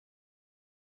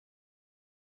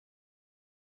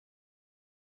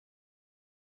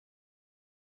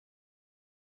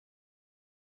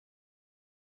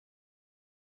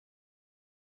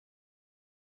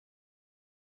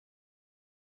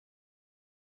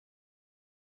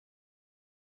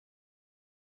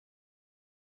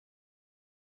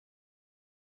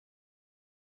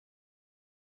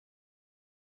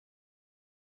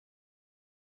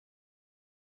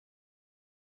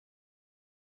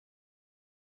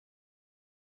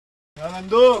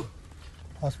Nandu,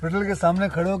 hospital के सामने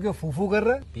खड़े होकर फूफू कर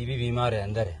रहा है। बीवी बीमार है,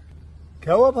 अंदर है।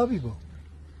 क्या हुआ भाभी को?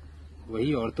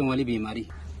 वही औरतों वाली बीमारी।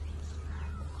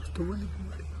 औरतों वाली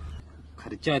बीमारी?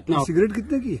 खर्चा इतना। सिगरेट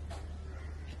कितने की?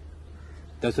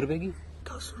 10 रुपए की।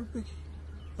 10 रुपए की?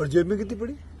 और जेब में कितनी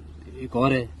पड़ी? एक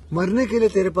और है। मरने के लिए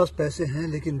तेरे पास पैसे हैं,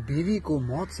 लेकिन बीवी को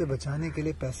मौत से बचाने के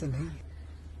लिए पैसे नहीं है।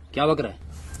 क्या बक रहा है?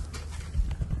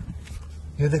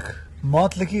 ये देख,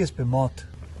 मौत लिखी है इस पे, मौत।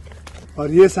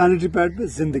 और ये सैनिटरी पैड पे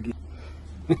जिंदगी।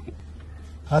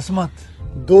 हंस मत।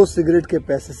 2 सिगरेट के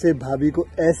पैसे से भाभी को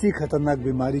ऐसी खतरनाक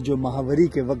बीमारी जो महावरी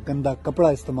के वक्त गंदा कपड़ा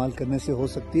इस्तेमाल करने से हो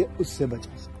सकती है, उससे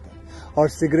बचा सकता है। और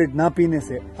सिगरेट ना पीने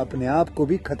से अपने आप को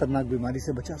भी खतरनाक बीमारी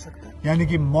से बचा सकता है। यानी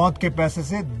कि मौत के पैसे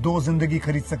से 2 जिंदगी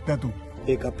खरीद सकता है तू,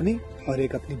 एक अपनी और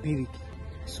एक अपनी बीवी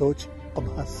की। सोच,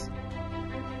 अब हंस।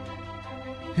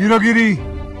 हीरोगिरी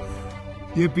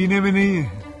ये पीने में नहीं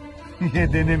है, ये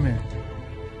देने में है।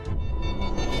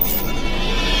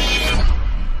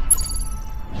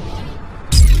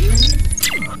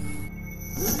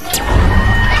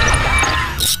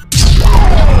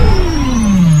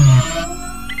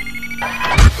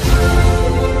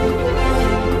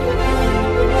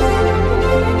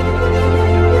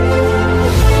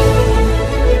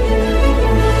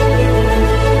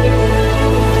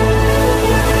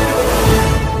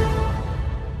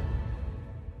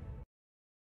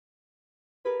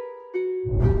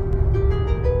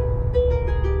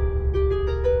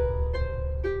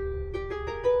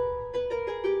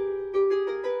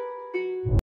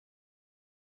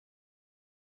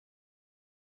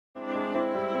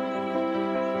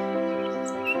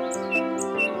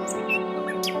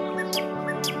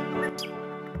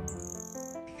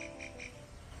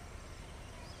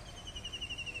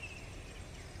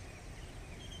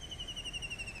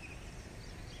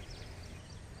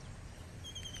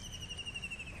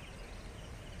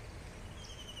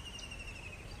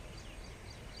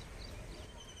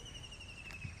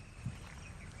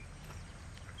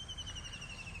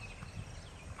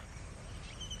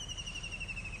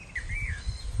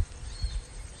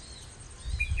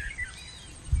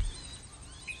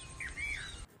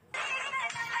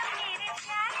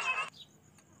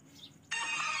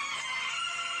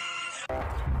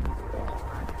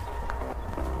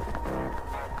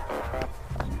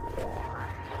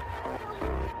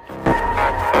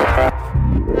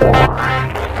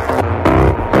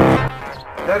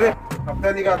 दे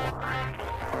हफ्ता निकाल।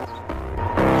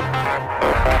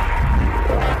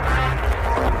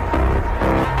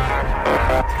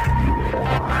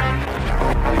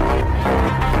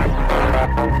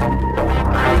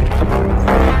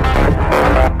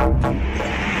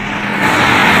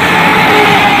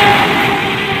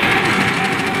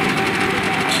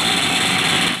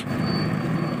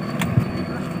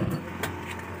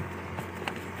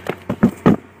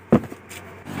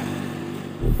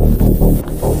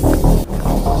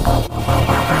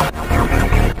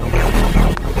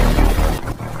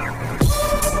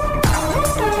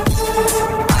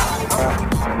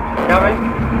 क्या भाई?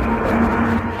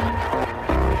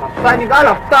 हफ्ता निकाल,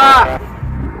 हफ्ता।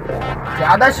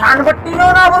 ज्यादा शान बट्टी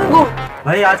लो ना बंधु।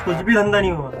 भाई आज कुछ भी धंधा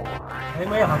नहीं हुआ। भाई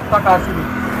मैं हफ्ता काशी भी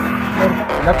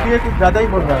लगती है, कुछ ज्यादा ही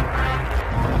बोल रहा है।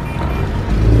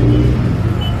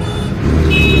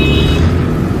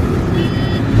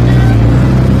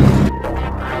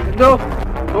 दो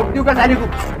दूं का साली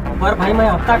को। और भाई मैं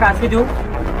हफ्ता काशी दूं?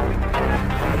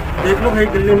 देख लो भाई,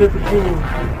 दिल्ली में कुछ भी नहीं।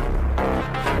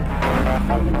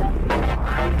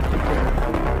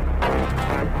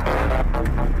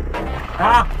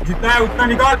 हाँ, जितना है उतना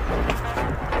निकाल।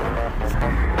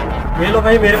 ले लो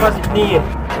भाई, मेरे पास इतनी ही है।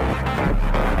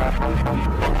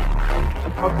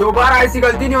 अब दोबारा ऐसी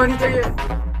गलती नहीं होनी चाहिए।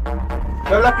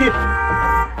 चल लक्की।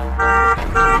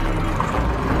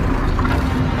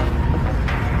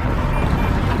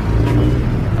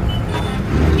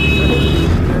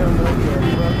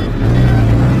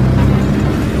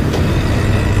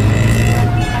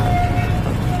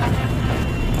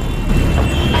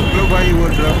 भाई वो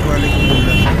ट्रक वाले को बोल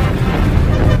रहा है।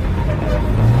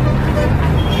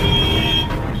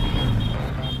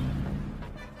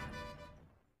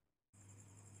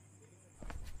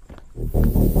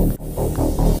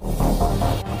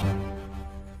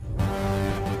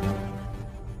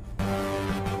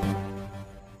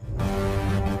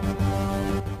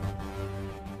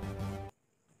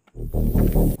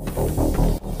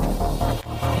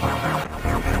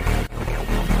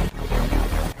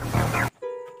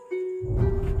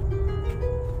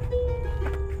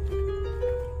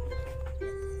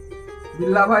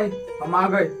 बिल्ला भाई, हम आ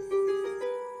गए।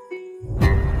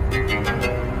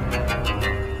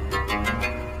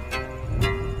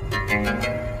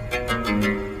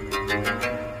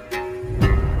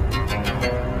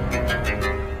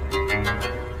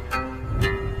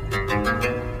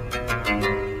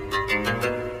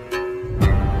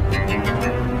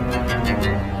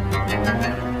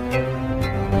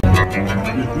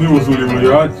 इतनी वसूली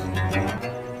हुई आज?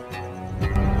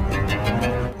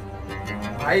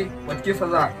 भाई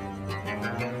 25,000।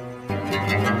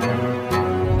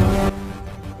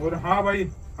 और हाँ भाई,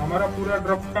 हमारा पूरा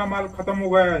ड्रग्स का माल खत्म हो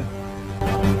गया है।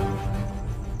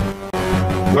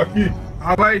 लकी,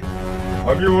 हाँ भाई।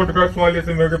 अभी वो ड्रग्स वाले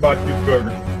से मेरे बातचीत कर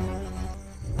रहे।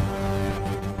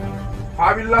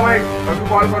 हाँ बिल्ला भाई, अभी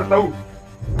कॉल करता हूँ।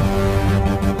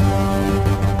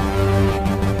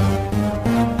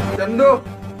 चंदू,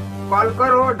 कॉल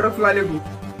करो ड्रग्स वाले को।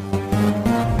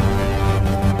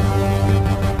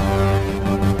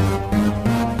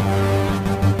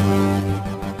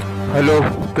 हेलो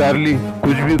चार्ली,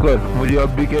 कुछ भी कर, मुझे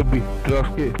अभी के अभी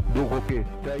ड्रग्स के 2 खोखे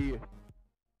चाहिए।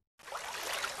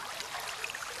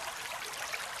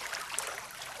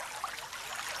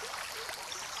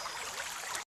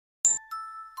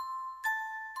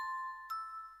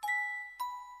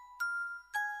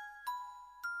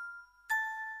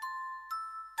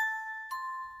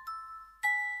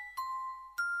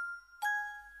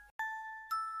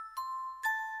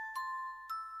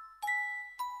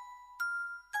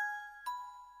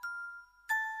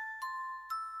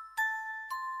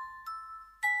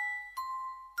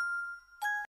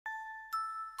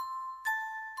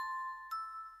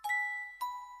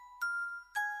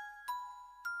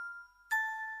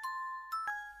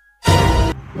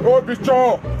 ओ बिच्चो,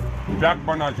 बैग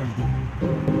बना जल्दी।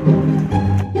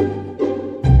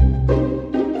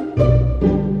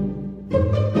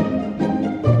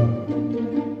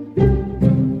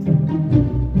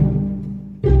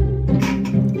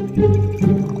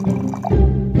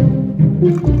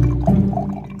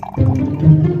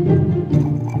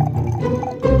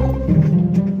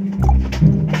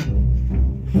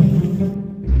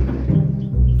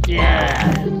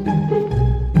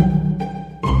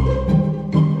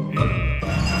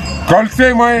 कल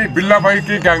से मैं बिल्ला भाई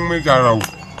की गैंग में जा रहा हूँ।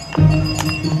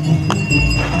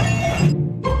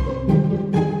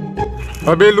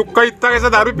 अबे लुक्का, इतना कैसा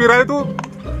दारू पी रहा है तू?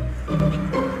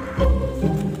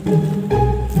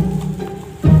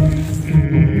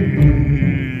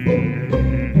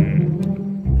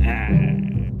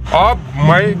 अब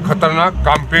मैं खतरनाक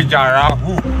काम पे जा रहा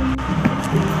हूँ।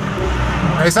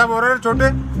 ऐसा बोल रहे छोटे?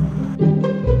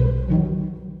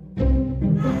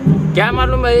 क्या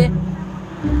मालूम भाई?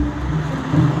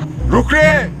 रुक रे,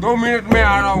 2 मिनट में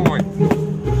आ रहा हूँ मैं।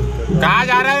 कहाँ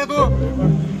जा रहा है तू?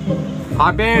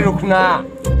 अबे रुकना।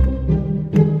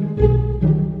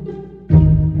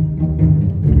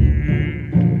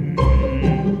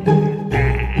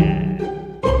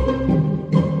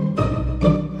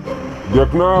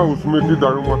 देखना उसमें की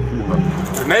दारू मत पीना।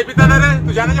 नहीं पीता ना रे,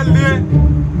 तू जाना जल्दी है।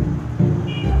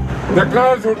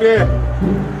 देखना छोटे।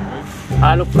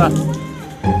 हाँ लुक्का,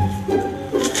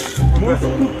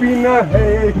 मुझको पीना है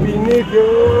पीने दो,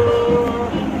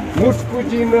 मुझको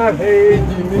जीना है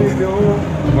जीने दो।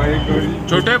 मैं गरीब।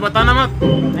 छोटे बताना मत।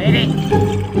 नहीं रे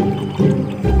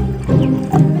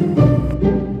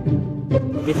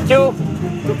बिच्छू,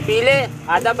 तू पी ले,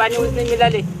 आधा पानी उसने मिला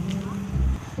ले।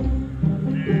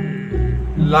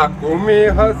 लाखों में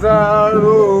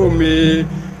हजारों में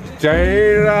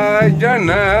चेहरा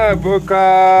जनाब का,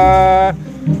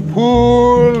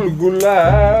 फूल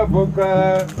गुलाब का।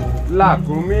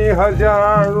 लाखों में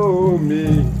हजारों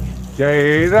में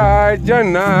चेहरा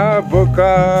जनाब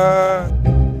का।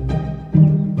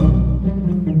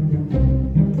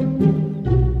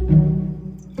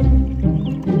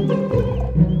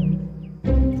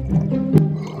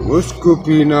 मुझको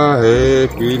पीना है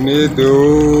पीने दो,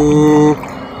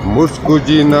 मुझको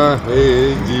जीना है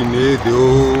जीने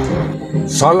दो।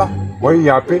 साला मैं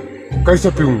यहाँ पे कैसे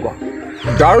पीऊंगा?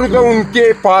 दारू तो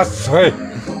उनके पास है।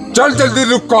 चल जल्दी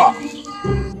लुक्का,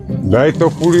 नहीं तो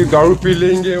पूरी दारू पी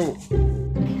लेंगे वो।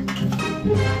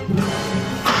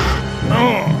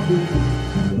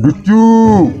 बिच्चू,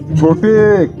 छोटे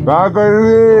कहाँ गए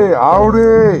रे? आओ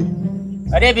रे।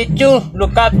 अरे बिच्छू,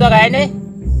 लुक्का अब तक आए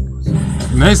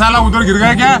नहीं साला, उधर गिर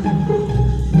गया क्या?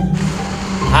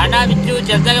 हाँ ना बिच्छू,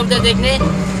 चलता है उधर देखने।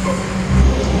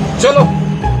 चलो।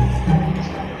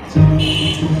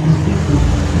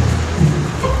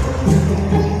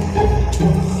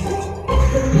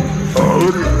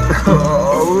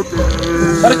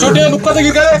 अरे छोटे, लुक्का तो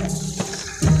गिर गए।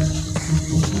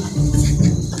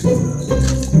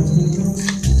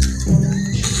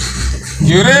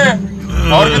 गिरे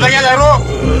और कितना क्या जा रहा हो?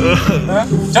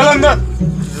 चल अंदर,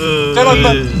 चल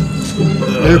अंदर।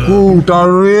 देखो उतार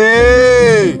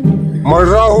रे, मर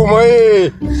रहा हूँ मैं।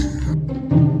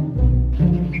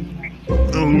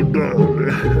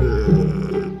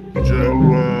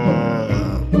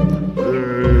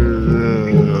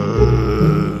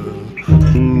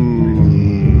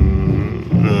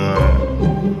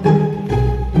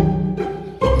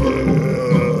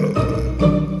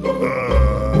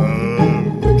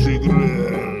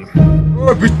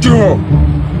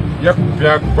 एक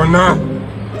बैग बना।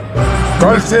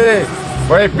 कल से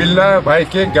भाई बिल्ला भाई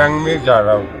के गैंग में जा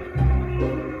रहा हूँ।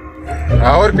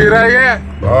 और पी रहा है?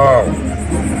 आओ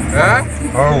हाँ?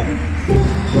 आओ,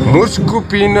 मुझको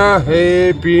पीना है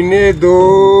पीने दो,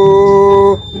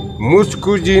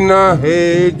 मुझको जीना है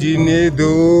जीने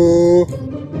दो।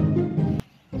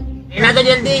 लेना तो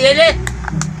जल्दी ये ले।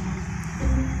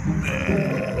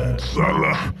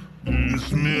 साला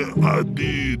इसमें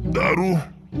आधी दारू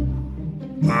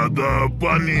आधा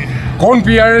पानी। कौन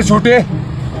पिया रे छोटे?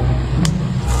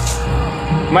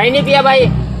 मैं नहीं पिया भाई।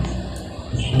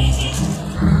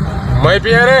 मैं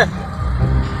पिया रे।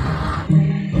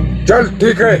 चल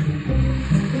ठीक है,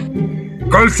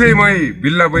 कल से मैं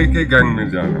बिल्ला भाई के गैंग में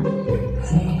जाना।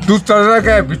 तू चल रहा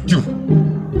क्या है बिच्चू?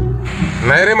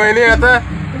 नहीं रे, मैं नहीं आता।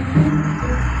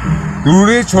 तू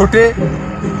रे छोटे?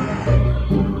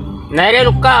 नहीं रे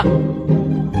रुक्का।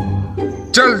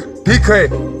 चल ठीक है,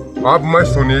 अब मैं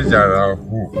सोने जा रहा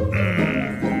हूँ।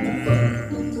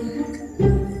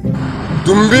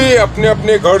 तुम भी अपने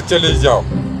अपने घर चले जाओ।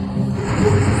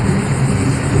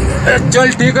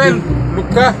 चल ठीक है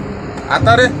लुक्का,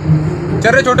 आता रे।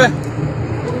 चल रे छोटे,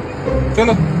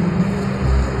 चलो।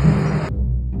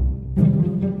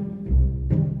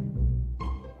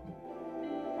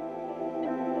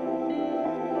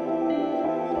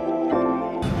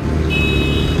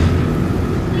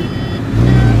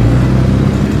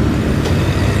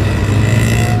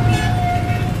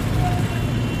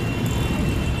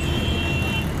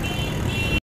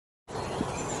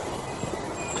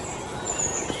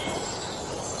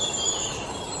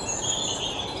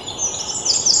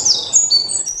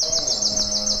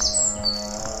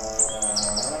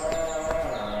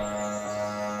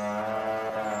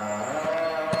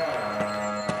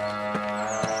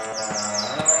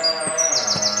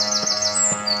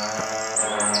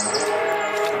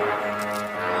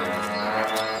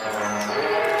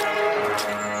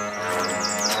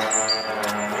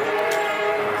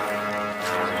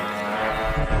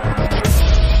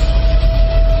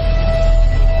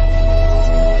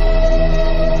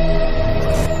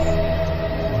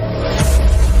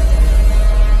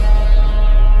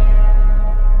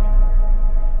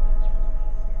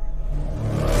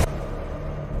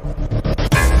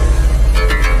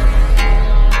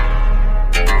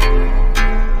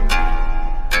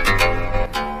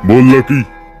 बोल लकी,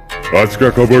 आज क्या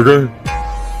खबर है?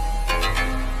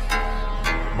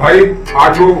 भाई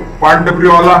आज वो पान टपरी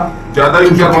वाला ज्यादा ही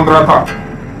होशियार बन रहा था।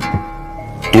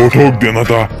 तो ठोक देना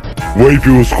था वही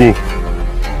पे उसको।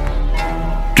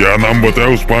 क्या नाम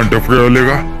बताया उस पान टपरी वाले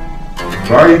का?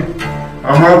 भाई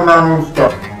अमर नाम है उसका।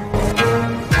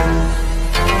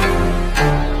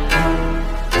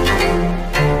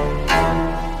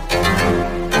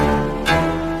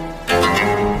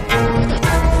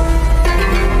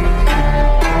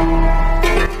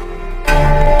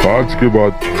 आज के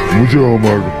बाद मुझे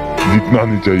अमर जीतना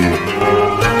नहीं चाहिए।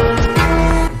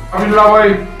 अमिल्ला भाई,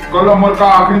 कल अमर का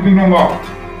आखिरी दिन होगा।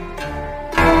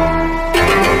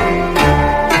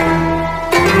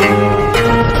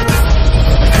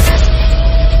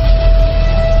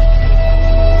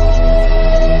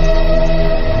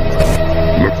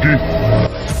 लक्की,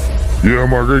 ये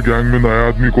हमारे गैंग में नया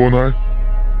आदमी कौन है?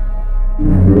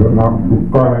 मेरा नाम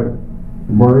लुक्का है,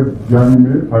 तुम्हारे गैंग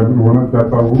में शामिल होना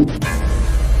चाहता हूँ।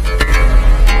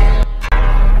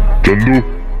 चंदू,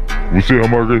 उसे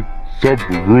हमारे सब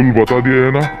रूल बता दिए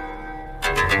है ना?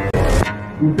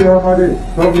 उसे हमारे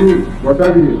सब रूल बता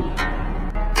दिए।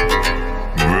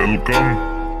 वेलकम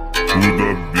टू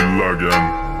द बिल्ला गैंग।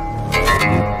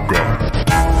 लुक्का।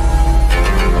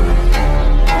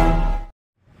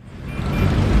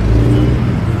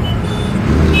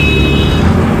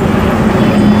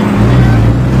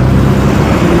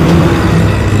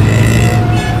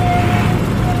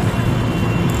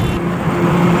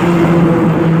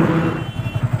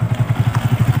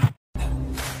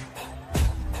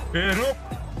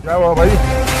 क्या हुआ भाई?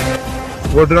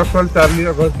 वो ड्रग्स वाले चार्ली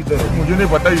का घर किधर है? मुझे नहीं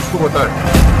पता, इसको पता है।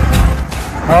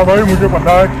 हाँ भाई, मुझे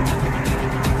पता है।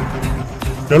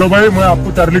 चलो भाई, मैं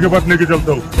आपको चार्ली के पास लेके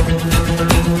चलता हूँ।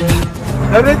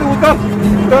 अरे तू उतर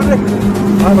उतर रे।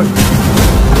 हाँ भाई।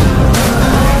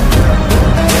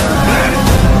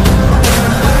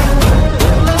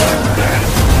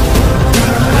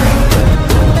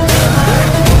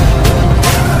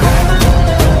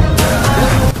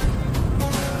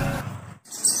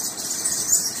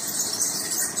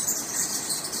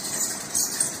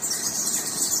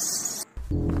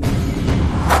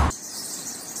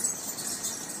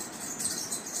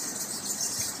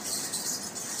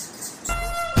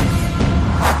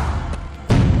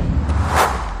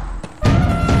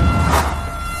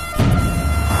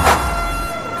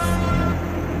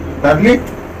 चार्ली,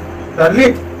 चार्ली,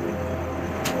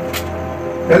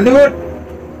 जल्दी उठ।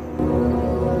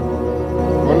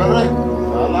 बोला रे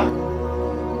साला।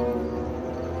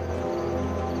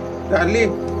 चार्ली,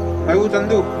 भाई वो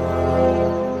चंदू।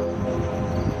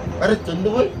 अरे चंदू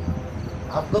भाई,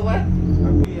 आप कब आए?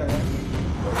 अभी आया।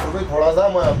 तो भाई थोड़ा सा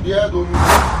मैं अभी आया 2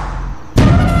 मिनट।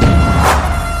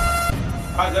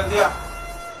 हाँ जल्दी आ।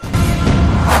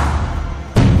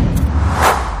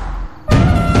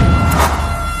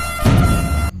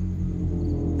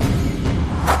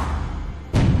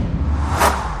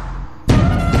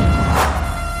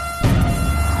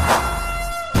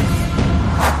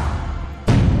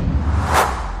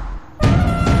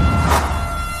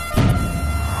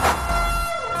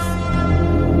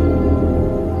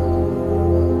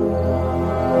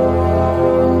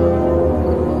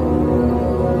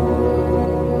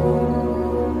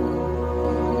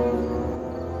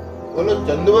 बोलो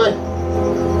चंदू भाई।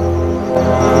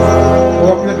 वो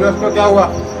अपने ड्रेस का क्या हुआ?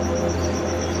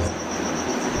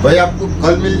 भाई आपको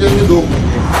कल मिल जाएंगे 2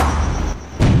 घंटे।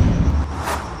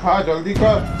 हाँ जल्दी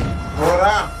कर। हो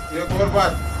रहा एक और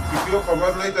बात, किसी को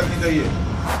खबर नहीं चलनी चाहिए।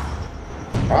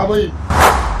 हाँ भाई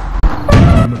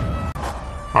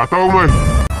आता हूँ मैं।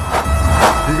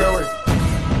 ठीक है भाई।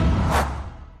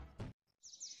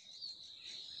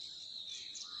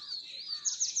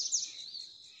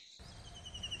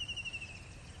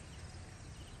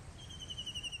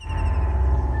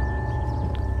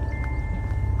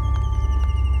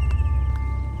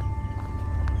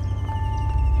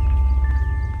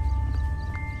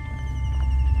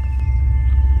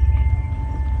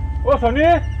 ओ सनी,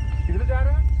 किधर जा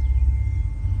रहा है?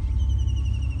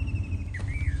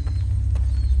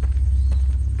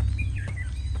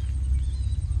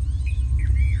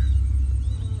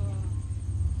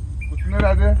 कुछ नहीं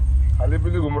राजे, खाली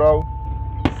पीली घूम रहा हूँ।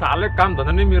 साले काम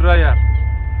धंधा नहीं मिल रहा यार।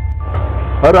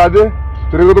 हाँ राजे,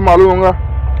 तेरे को तो मालूम होगा,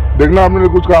 देखना आपने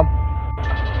कुछ काम।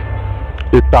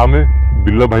 एक काम है,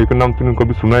 बिल्ला भाई का नाम तूने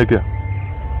कभी सुना है क्या?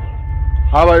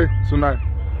 हाँ भाई सुना है,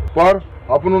 पर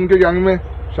अपन उनके गैंग में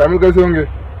शामिल कैसे होंगे?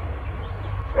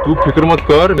 तू फिक्र मत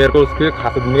कर, मेरे को उसके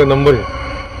खाते देने का नंबर है,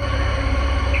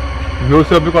 मैं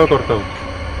उसे अभी कॉल करता हूँ।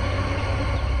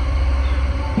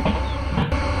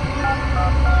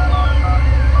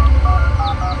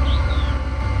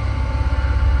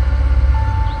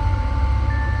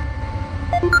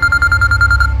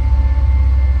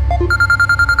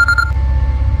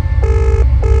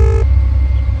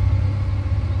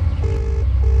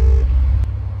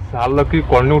 साला की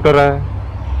कॉल नहीं उठा रहा है।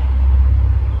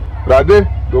 राजे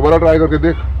दोबारा ट्राई करके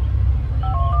देख।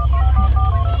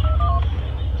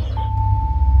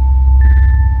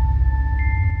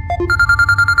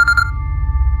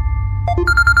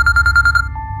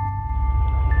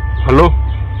 हेलो,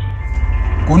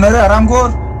 कौन है रे हरामखोर?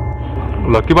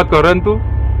 लकी बात कर रहा है तू?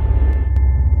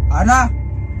 आना,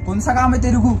 कौन सा काम है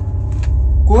तेरे को?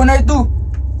 कौन है तू?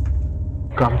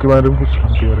 काम के बारे में कुछ,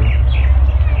 काम के बारे में।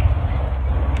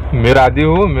 मेरा आदि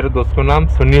हूँ, मेरे दोस्त का नाम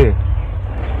सनी है,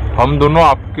 हम दोनों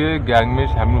आपके गैंग में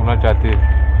शामिल होना चाहते हैं।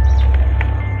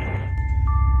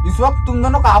 इस वक्त तुम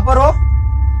दोनों कहाँ पर हो?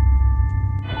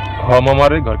 हम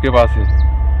हमारे घर के पास है।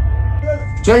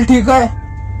 चल ठीक है,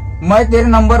 मैं तेरे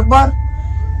नंबर पर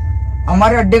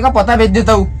हमारे अड्डे का पता भेज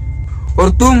देता हूँ और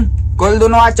तुम कल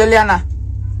दोनों आज चले आना।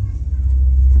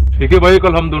 ठीक है भाई,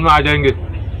 कल हम दोनों आ जाएंगे।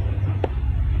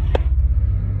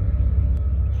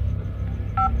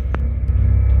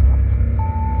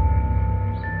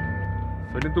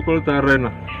 सनी तू कल तैयार रहना।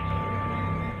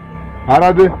 हाँ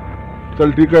राजे,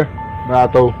 चल ठीक है, मैं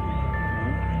आता हूँ।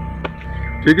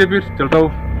 ठीक है फिर चलता हूँ।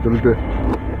 चलते।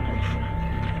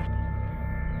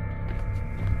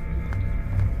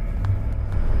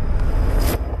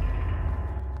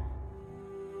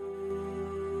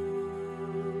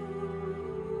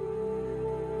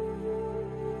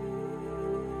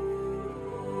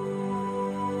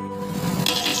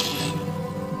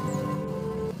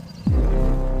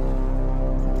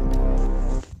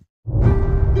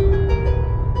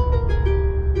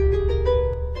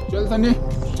 चल सनी,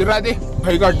 चल राधे,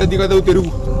 भाई का अड्डा दिखाता हूँ तेरे को।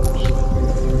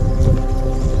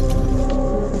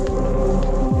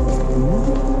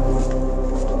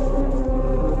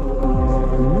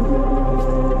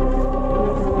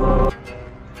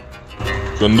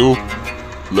 चंदू,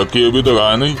 लकी अभी तक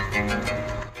आया नहीं।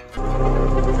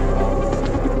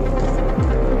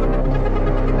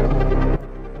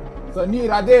 सनी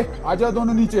राधे, आजा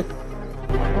दोनों नीचे।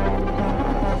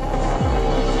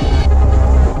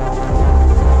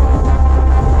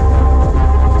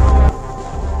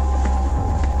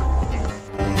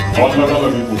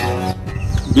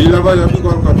 बिल्ला भाई अभी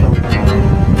कॉल करता हूँ।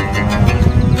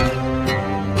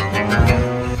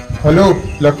 हेलो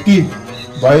लक्की,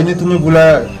 भाई ने तुम्हें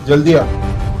बुलाया, जल्दी आ।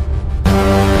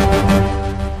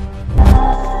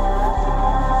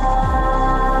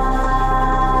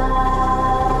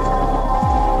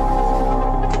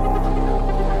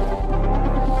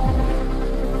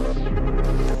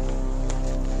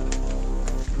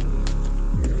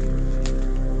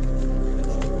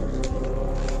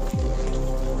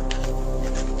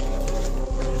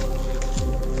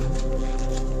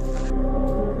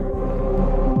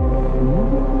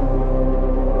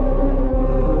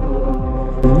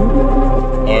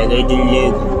 आ गए तुम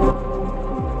लोग?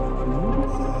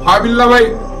 हाँ बिल्ला भाई।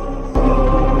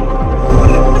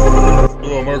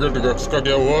 तो हमारे ड्रग्स का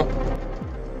क्या हुआ?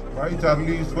 भाई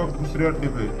चार्ली इस वक्त दूसरे अड्डे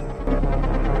पे।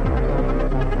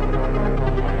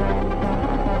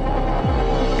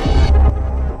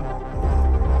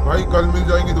 भाई कल मिल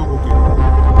जाएंगे 2 खोखे।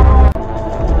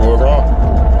 होगा,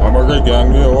 हमारे गैंग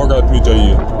में और आदमी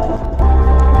चाहिए।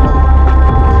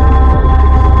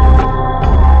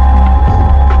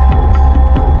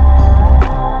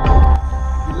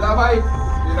 बिल्ला भाई,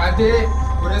 ये राधे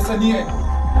और ये सनी है।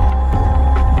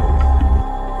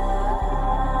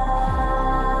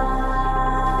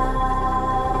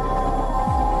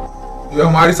 ये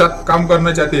हमारे साथ काम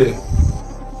करना चाहते हैं।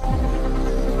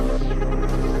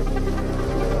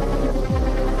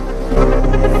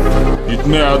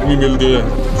 इतने आदमी मिल गए,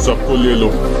 सबको ले लो।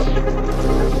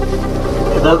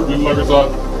 अगर बिल्ला के साथ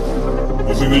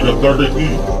किसी ने गद्दारी की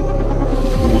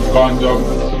तो उसका अंजाम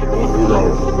बहुत बुरा हो।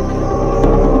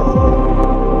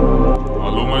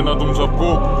 मालूम है ना तुम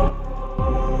सबको?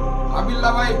 हाँ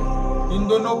बिल्ला भाई, इन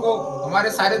दोनों को हमारे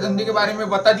सारे धंधे के बारे में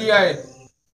बता दिया है।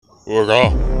 होगा,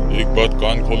 एक बात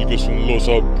कान खोल के सुन लो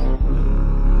सब।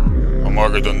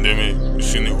 हमारे धंधे में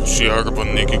किसी ने होशियार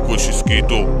बनने की कोशिश की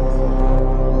तो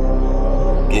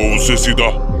उसे सीधा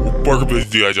ऊपर भेज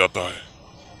दिया जाता है।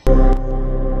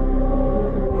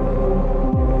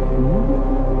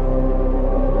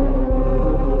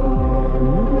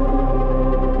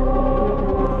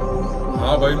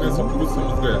 हाँ भाई, मैं सब कुछ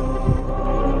समझ गया।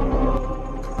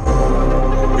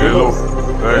 ये लो,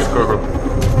 ऐश करो।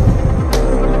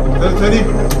 चल सनी,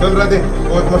 चल राधे,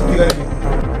 बहुत मस्ती करेंगे।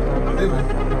 अरे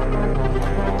भाई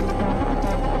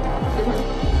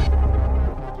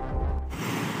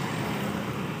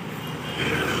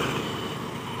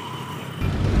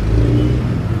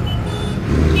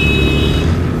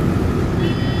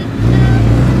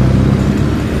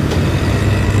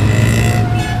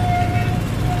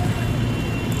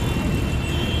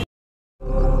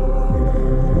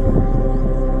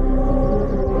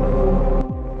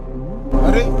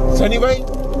सनी भाई,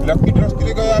 लक्की ड्रग्स के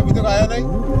लिए गया, अभी तक आया नहीं।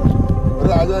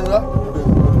 अरे आ जाएगा।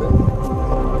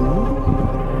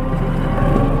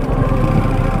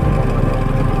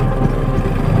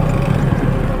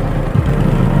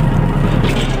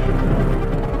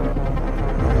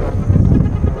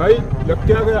 भाई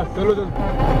लक्की आ गया, चलो चलो।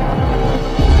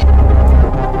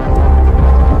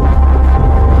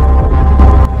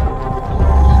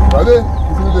 राधे,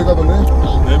 किसी ने देखा तुमने?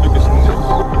 मैं भी किसी ने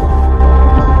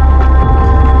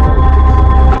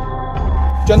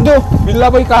चंदू, बिल्ला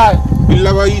भाई कहाँ है?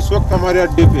 बिल्ला भाई इस वक्त हमारे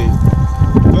अड्डे पे है।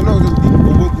 चलो जल्दी,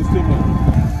 वो बहुत गुस्से में है।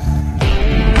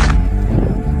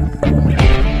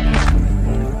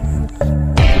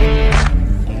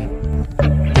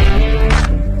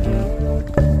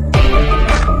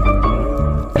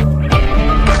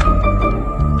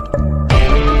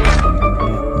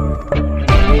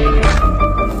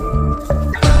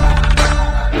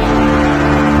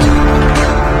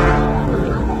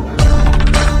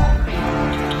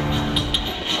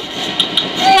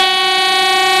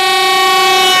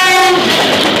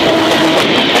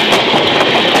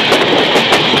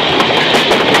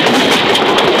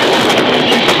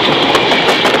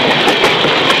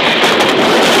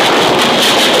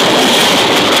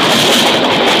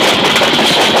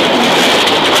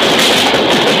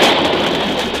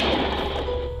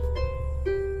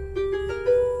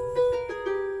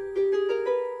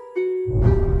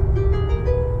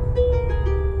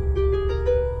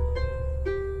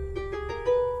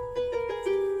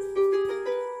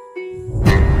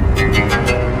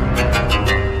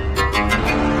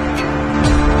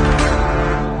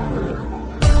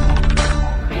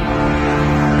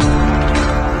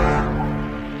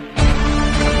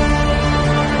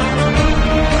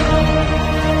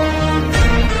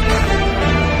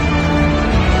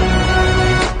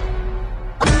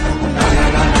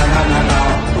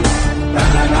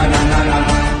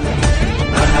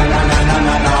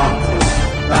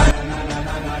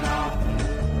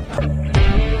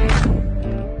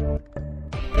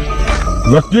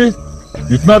 लक्की,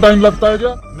 इतना टाइम लगता है क्या?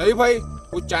 नहीं भाई,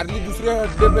 वो चार्ली दूसरे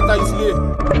अड्डे पे था इसलिए।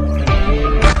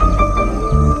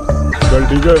 चल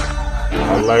ठीक है,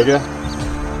 अल्लाह है क्या?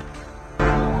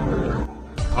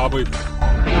 हाँ भाई।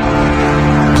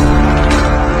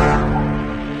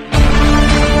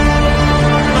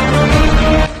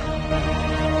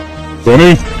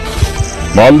 सोनी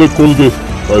माल देख खोल के,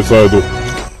 पैसा है तो।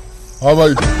 हाँ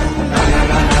भाई।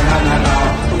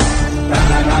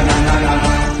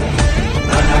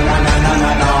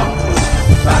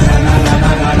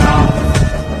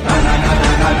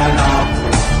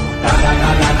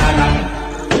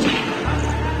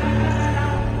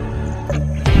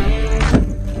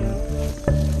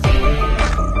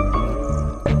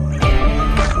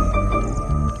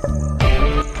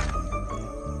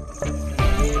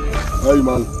 भाई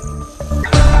माल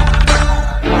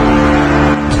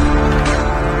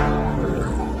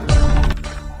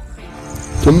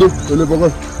चंदू पहले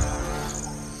पकड़,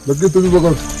 लगे तू भी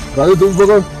पकड़, राजू तू भी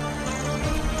पकड़।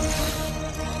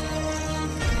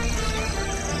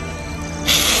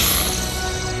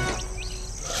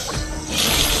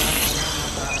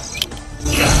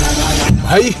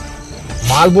 भाई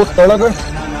माल बहुत कड़क है।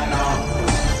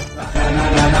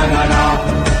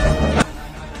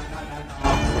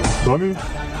 सोनी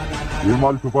ये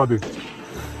माल छुपा दे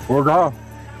और कहा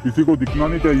किसी को दिखना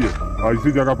नहीं चाहिए,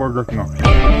 ऐसी जगह पर रखना।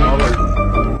 हाँ भाई।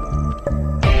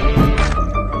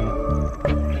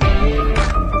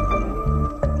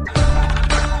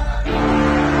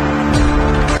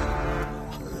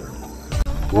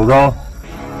 होगा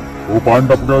वो पान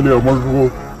टपका ले अमर को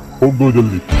ठोक दो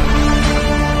जल्दी।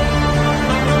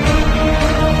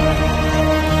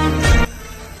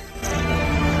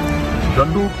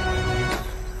 चंदू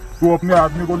तू अपने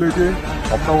आदमी को लेके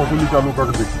अपना वसूली चालू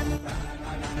कर दे।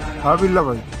 हाँ बिल्ला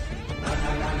भाई।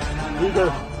 ठीक है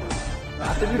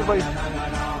आते भाई।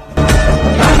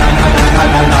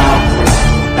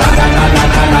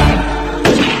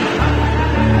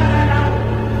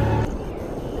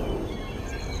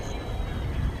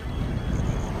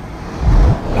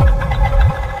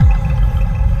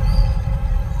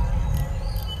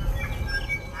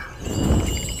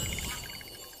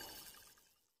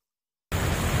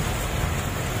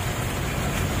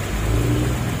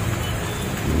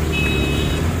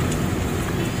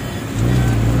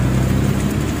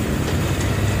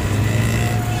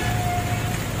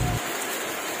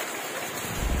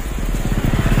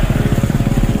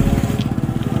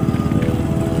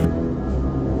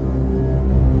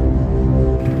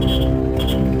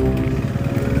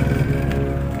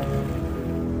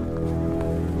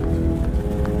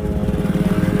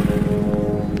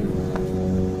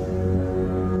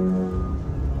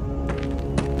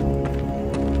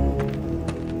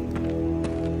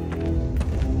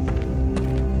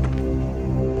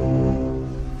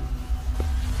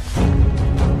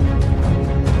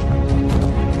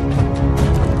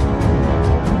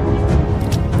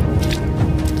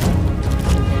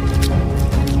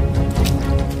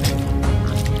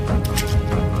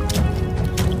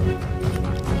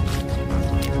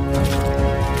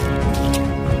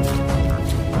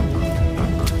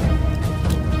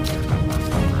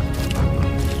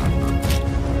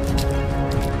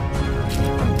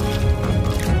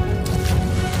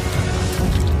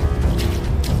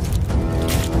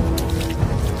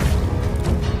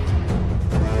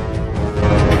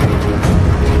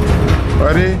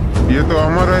 अरे ये तो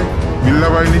अमर है, बिल्ला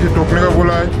भाई नीचे टोकने का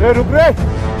बोला है। ए रुक रे।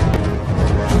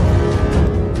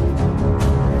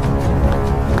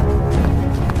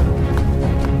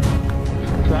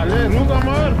 साले रुक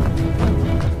अमर।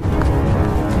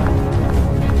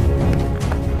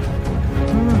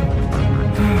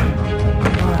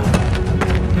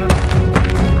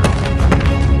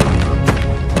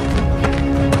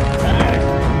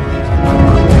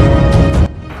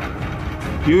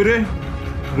 क्यों रे,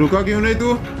 रुका क्यों नहीं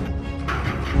तू?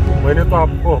 मैंने तो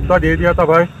आपको हफ्ता दे दिया था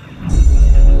भाई।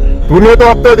 तूने तो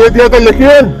हफ्ता दे दिया था,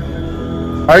 लेकिन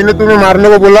भाई ने तुम्हें मारने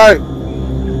को बोला है।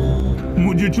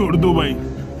 मुझे छोड़ दो भाई,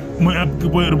 मैं आपके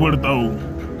पैर पड़ता हूँ।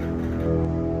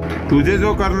 तुझे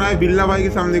जो करना है बिल्ला भाई के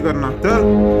सामने करना। चल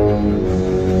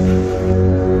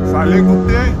साले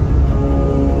कुत्ते।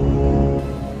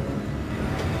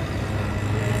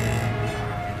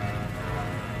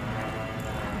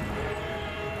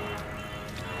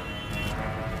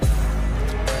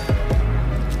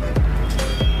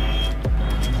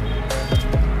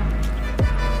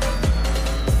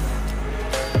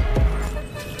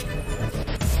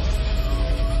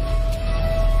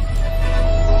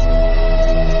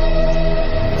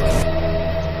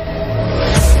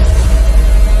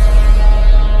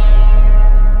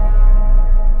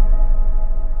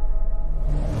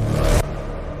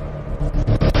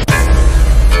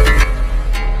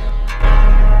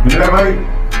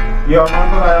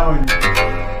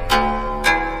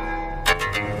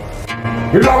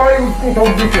 हिला भाई उसको ठोक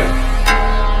दीजिए।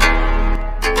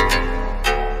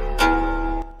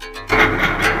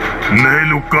 नहीं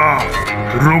लुक्का,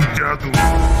 रुक जा तू।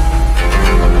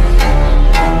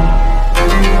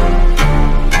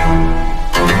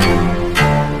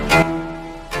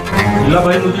 हिला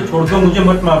भाई मुझे छोड़ दो, मुझे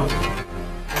मत मारो।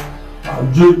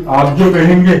 आप जो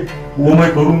कहेंगे वो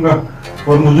मैं करूंगा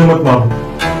और मुझे मत मारो।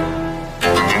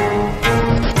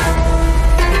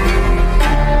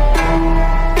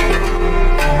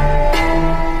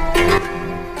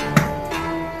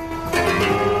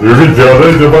 ये भी ज्यादा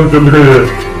ही जबान चल गई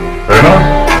है ना?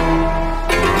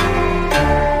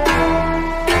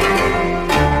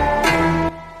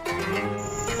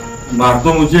 मार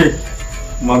दो मुझे,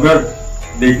 मगर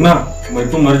देखना मैं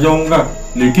तो मर जाऊंगा,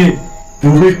 लेकिन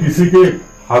तू भी किसी के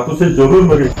हाथों से जरूर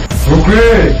मरे। रुके,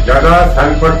 ज्यादा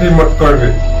सैनपट्टी मत कर दे।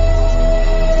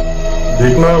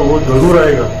 देखना वो जरूर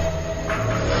आएगा।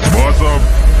 बस अब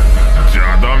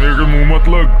ज्यादा मेरे मुंह मत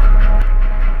लग।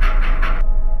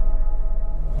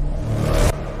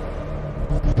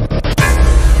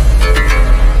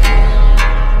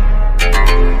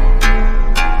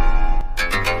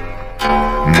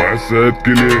 मैं सेहत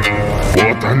के लिए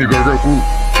बहुत हानिकारक हूँ।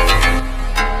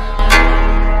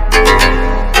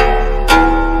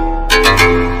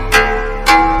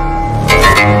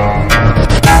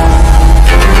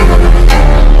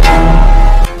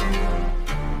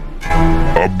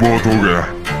 अब बहुत हो गया,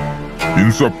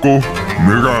 इन सबको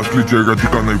मेरा असली चेहरा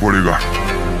दिखाना ही पड़ेगा।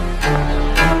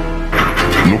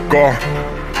 लुक्का,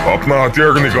 अपना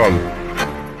हथियार निकाल।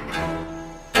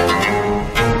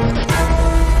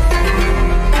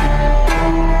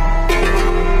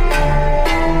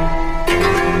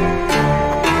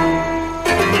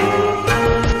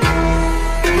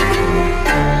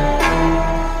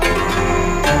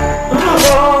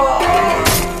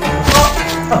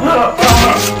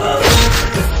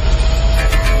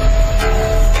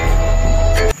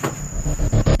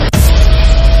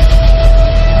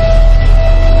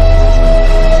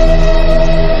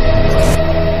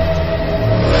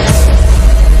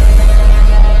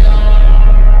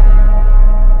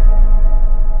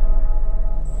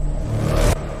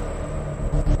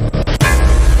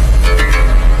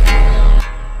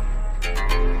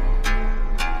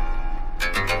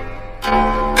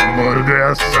 मर गया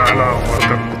साला मर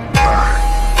का कुत्ता।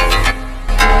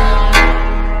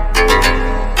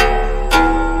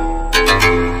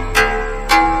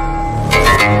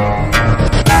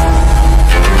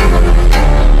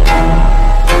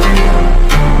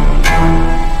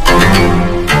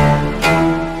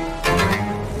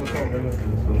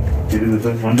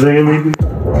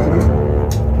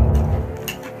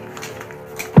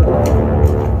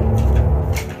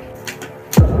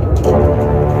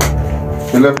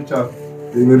 की चाल,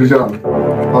 ये मेरी चाल,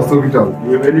 500 की चाल,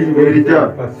 ये मेरी चाल,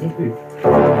 200 की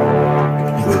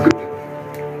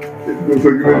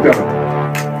मेरी चाल,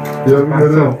 ये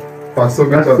मेरी 500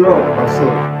 की चाल,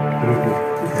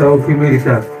 500 की मेरी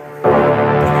चाल।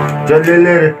 चल ले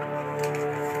ले रे।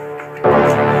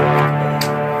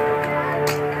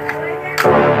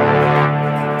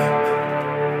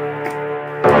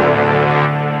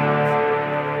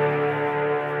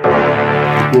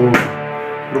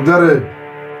 रुक जा रे।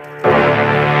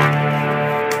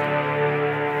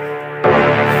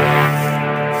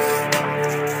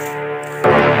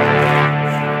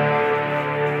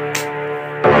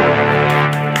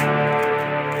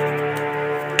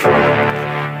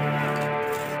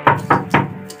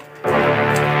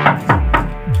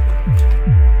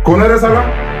 कौन है रे साला?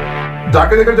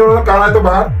 जाके देखकर जो कहाँ है तो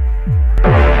बाहर।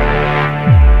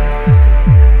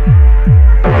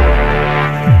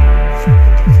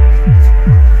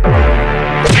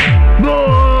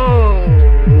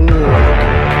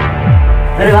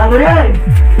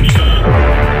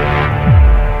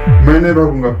 मैं नहीं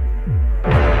भागूंगा।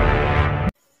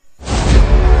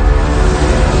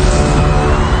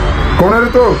 कौन है रे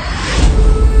तो?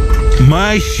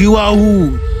 मैं शिवा हूँ,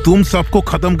 तुम सबको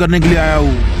खत्म करने के लिए आया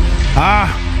हूँ।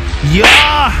 या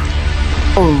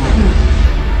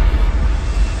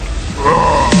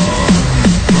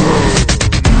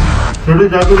छोटे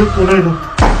जाकर तो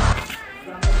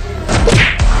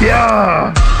या